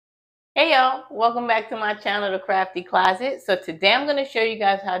Hey y'all, welcome back to my channel, The Crafty Closet. So today I'm going to show you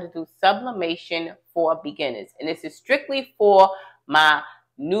guys how to do sublimation for beginners. And this is strictly for my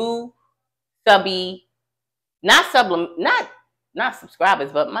new subby, not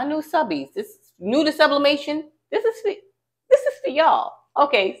subscribers, but my new subbies. This is new to sublimation. This is for y'all.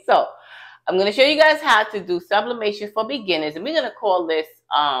 Okay, so I'm going to show you guys how to do sublimation for beginners, and we're going to call this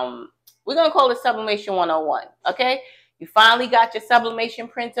sublimation 101. Okay? You finally got your sublimation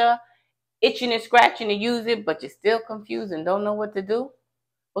printer, itching and scratching to use it, but you're still confused and don't know what to do?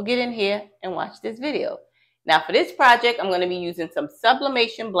 Well, get in here and watch this video. Now, for this project, I'm going to be using some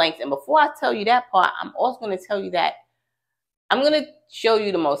sublimation blanks. And before I tell you that part, I'm also going to tell you that I'm going to show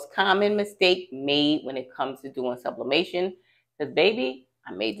you the most common mistake made when it comes to doing sublimation. Because, baby,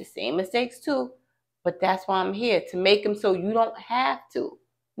 I made the same mistakes too. But that's why I'm here, to make them so you don't have to.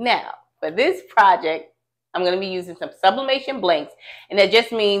 Now, for this project, I'm going to be using some sublimation blanks. And that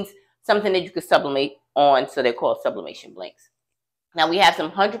just means something that you could sublimate on, so they're called sublimation blanks. Now we have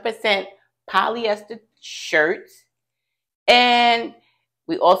some 100% polyester shirts, and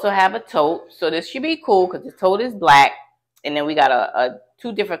we also have a tote. So this should be cool because the tote is black, and then we got a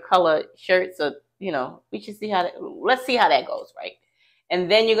two different color shirts. So we should see how let's see how that goes, right? And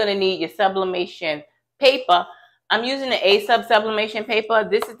then you're gonna need your sublimation paper. I'm using the A-Sub sublimation paper.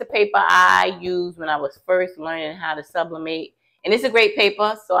 This is the paper I used when I was first learning how to sublimate. And it's a great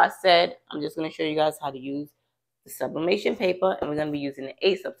paper, so I said I'm just going to show you guys how to use the sublimation paper, and we're going to be using the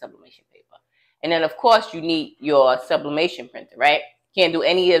A-Sub sublimation paper. And then, of course, you need your sublimation printer, right? Can't do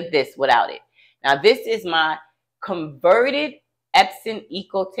any of this without it. Now, this is my converted Epson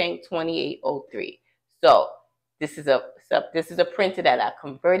Eco Tank 2803. So this is a printer that I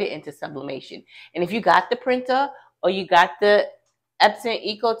converted into sublimation. And if you got the printer or you got the Epson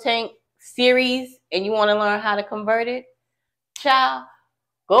Eco Tank series and you want to learn how to convert it, child,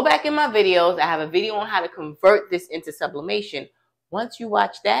 go back in my videos. I have a video on how to convert this into sublimation. Once you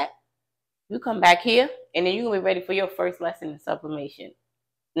watch that, you come back here, and then you're going to be ready for your first lesson in sublimation.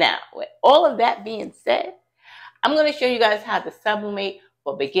 Now, with all of that being said, I'm going to show you guys how to sublimate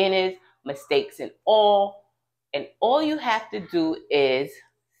for beginners, mistakes and all. And all you have to do is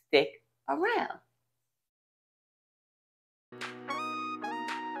stick around.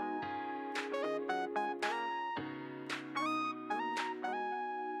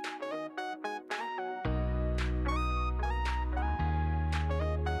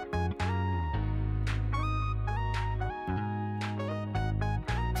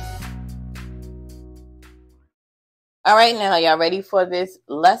 All right, now y'all ready for this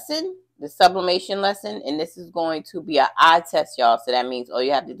lesson, the sublimation lesson? And this is going to be an eye test, y'all. So that means all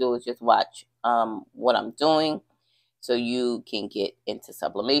you have to do is just watch what I'm doing so you can get into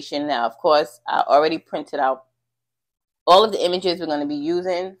sublimation. Now, of course, I already printed out all of the images we're going to be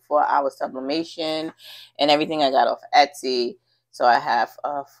using for our sublimation and everything I got off Etsy. So I have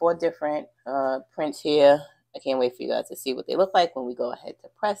 4 different prints here. I can't wait for you guys to see what they look like when we go ahead to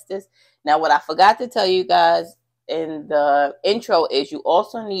press this. Now, what I forgot to tell you guys in the intro is you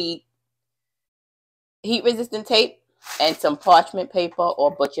also need heat resistant tape and some parchment paper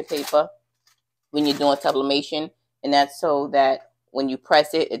or butcher paper when you're doing sublimation, and that's so that when you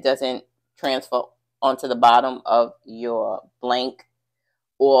press it, it doesn't transfer onto the bottom of your blank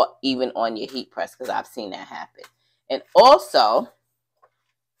or even on your heat press, because I've seen that happen. And also,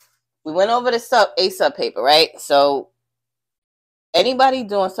 we went over the A-Sub paper, right? So anybody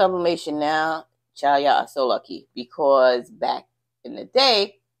doing sublimation now, child, y'all are so lucky, because back in the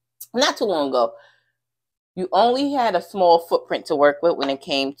day, not too long ago, you only had a small footprint to work with when it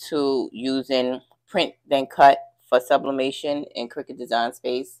came to using print then cut for sublimation in Cricut Design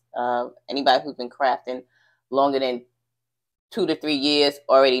Space. Anybody who's been crafting longer than 2 to 3 years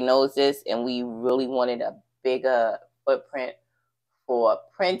already knows this, and we really wanted a bigger footprint for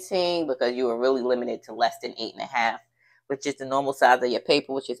printing because you were really limited to less than 8.5, which is the normal size of your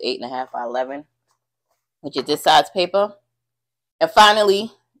paper, which is 8.5 by 11. Which is this size paper. And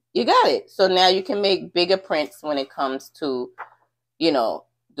finally, you got it. So now you can make bigger prints when it comes to,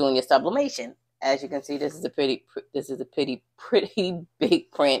 doing your sublimation. As you can see, this is a pretty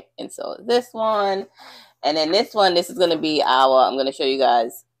big print. And so this one, and then this one, this is going to be I'm going to show you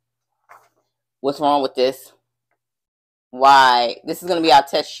guys what's wrong with this. Why this is going to be our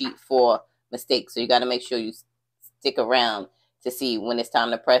test sheet for mistakes. So you got to make sure you stick around to see when it's time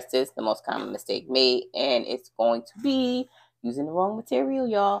to press this, the most common mistake made. And it's going to be using the wrong material,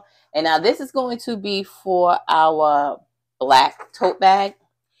 y'all. And now this is going to be for our black tote bag.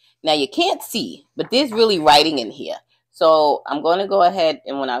 Now you can't see, but there's really writing in here. So I'm going to go ahead,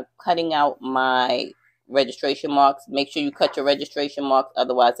 and when I'm cutting out my registration marks. Make sure you cut your registration marks,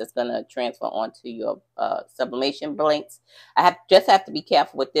 otherwise it's going to transfer onto your sublimation blanks. I just have to be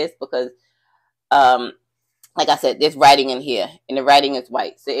careful with this because like I said, there's writing in here, and the writing is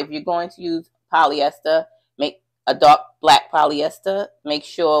white. So if you're going to use polyester, make a dark black polyester. Make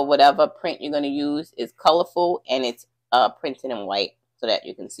sure whatever print you're going to use is colorful and it's printed in white so that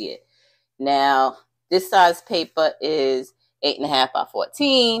you can see it. Now, this size paper is 8.5 by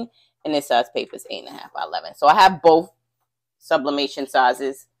 14, and this size paper is 8.5 by 11. So I have both sublimation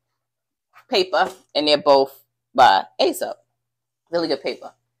sizes paper, and they're both by Aesop. Really good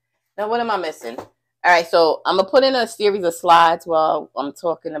paper. Now, what am I missing? All right, so I'm going to put in a series of slides while I'm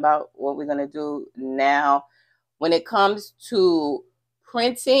talking about what we're going to do now. When it comes to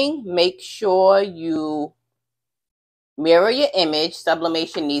printing, make sure you mirror your image.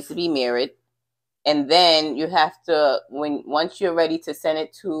 Sublimation needs to be mirrored. And then you have to, once you're ready to send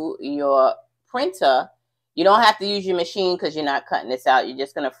it to your printer, you don't have to use your machine because you're not cutting this out. You're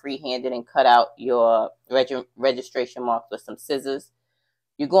just going to freehand it and cut out your registration marks with some scissors.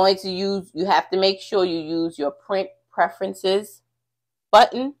 You're going to use, you have to make sure you use your print preferences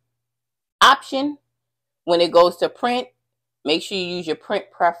button option. When it goes to print, make sure you use your print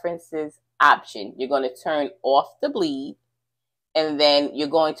preferences option. You're going to turn off the bleed, and then you're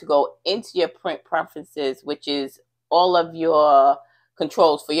going to go into your print preferences, which is all of your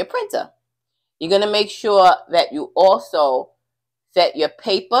controls for your printer. You're going to make sure that you also set your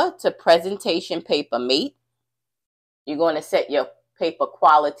paper to presentation paper mate. You're going to set your paper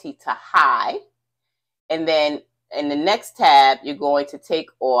quality to high, and then in the next tab you're going to take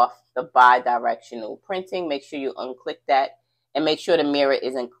off the bi-directional printing. Make sure you unclick that and make sure the mirror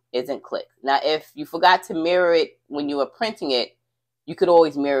isn't clicked. Now if you forgot to mirror it when you were printing it, you could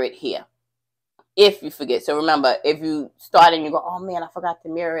always mirror it here if you forget. So remember, if you start and you go, oh man, I forgot to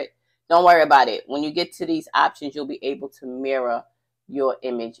mirror it, don't worry about it. When you get to these options, you'll be able to mirror your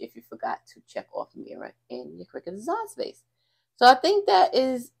image if you forgot to check off mirror in your Cricut Design Space. So I think that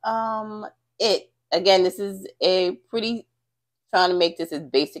is it. Again, this is a pretty, trying to make this as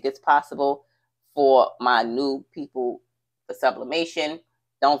basic as possible for my new people for sublimation.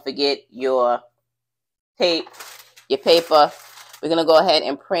 Don't forget your tape, your paper. We're going to go ahead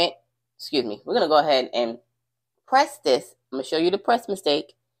and print, we're going to go ahead and press this. I'm going to show you the press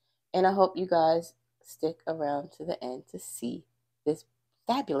mistake, and I hope you guys stick around to the end to see this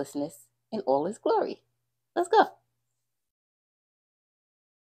fabulousness in all its glory. Let's go.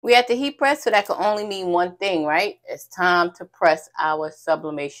 We at the heat press, so that can only mean one thing, right? It's time to press our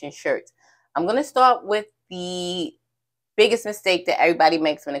sublimation shirts. I'm going to start with the biggest mistake that everybody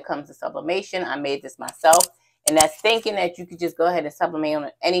makes when it comes to sublimation. I made this myself, and that's thinking that you could just go ahead and sublimate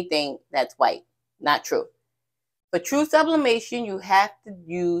on anything that's white. Not true. For true sublimation, you have to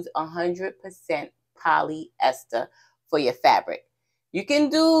use 100% polyester for your fabric. You can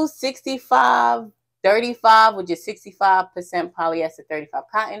do 65-35, which is 65% polyester, 35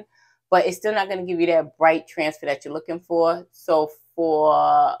 cotton, but it's still not going to give you that bright transfer that you're looking for. So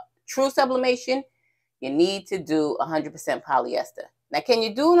for true sublimation, you need to do 100% polyester. Now, can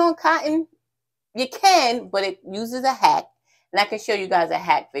you do it on cotton? You can, but it uses a hack, and I can show you guys a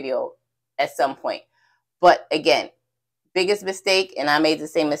hack video at some point. But again, biggest mistake, and I made the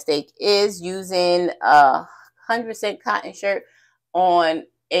same mistake, is using a 100% cotton shirt on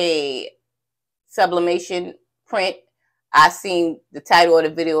a sublimation print. I've seen the title of the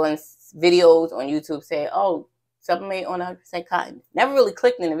video and videos on YouTube say, oh, sublimate on 100% cotton. Never really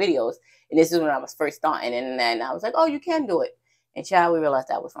clicked in the videos, and this is when I was first starting, and then I was like, oh, you can do it. And child, we realized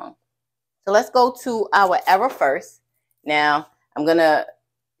that was wrong. So let's go to our error first. Now, I'm going to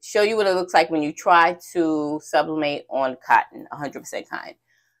show you what it looks like when you try to sublimate on cotton, 100% cotton.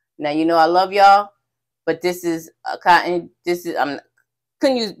 Now, you know I love y'all, but this is a cotton. This is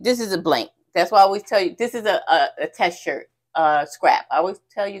this is a blank. That's why I always tell you, this is a test shirt, scrap. I always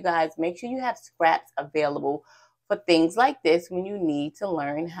tell you guys, make sure you have scraps available for things like this when you need to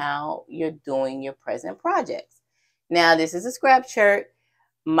learn how you're doing your present projects. Now, this is a scrap shirt.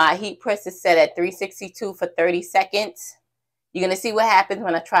 My heat press is set at 362 for 30 seconds. You're going to see what happens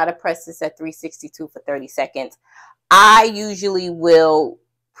when I try to press this at 362 for 30 seconds. I usually will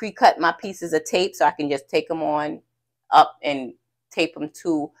pre-cut my pieces of tape so I can just take them on up and tape them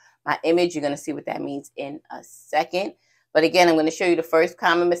to my image. You're going to see what that means in a second. But again, I'm going to show you the first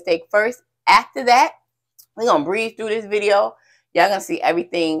common mistake first. After that, we're going to breeze through this video. Y'all going to see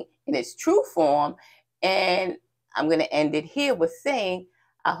everything in its true form. And I'm going to end it here with saying,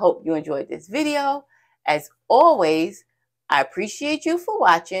 I hope you enjoyed this video. As always, I appreciate you for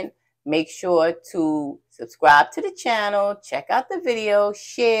watching. Make sure to subscribe to the channel, check out the video,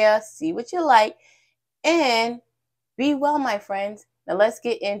 share, see what you like. And be well, my friends. Now let's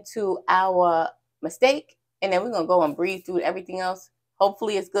get into our mistake, and then we're going to go and breathe through everything else.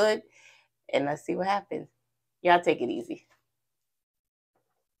 Hopefully it's good, and let's see what happens. Y'all take it easy.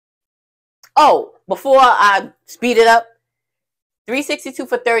 Oh, before I speed it up, 362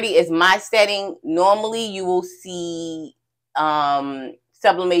 for 30 is my setting. Normally you will see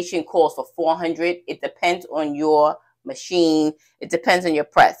sublimation calls for 400. It depends on your machine. It depends on your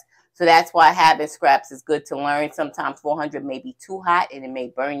press. So that's why having scraps is good to learn. Sometimes 400 may be too hot and it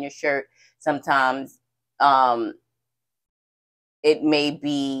may burn your shirt. Sometimes it may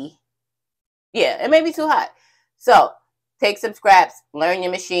be, it may be too hot. So take some scraps, learn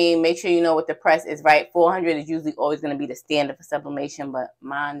your machine, make sure you know what the press is right. 400 is usually always going to be the standard for sublimation, but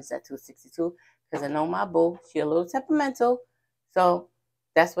mine is at 262 because I know my boo, she's a little temperamental. So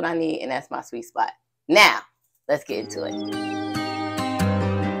that's what I need, and that's my sweet spot. Now, let's get into it.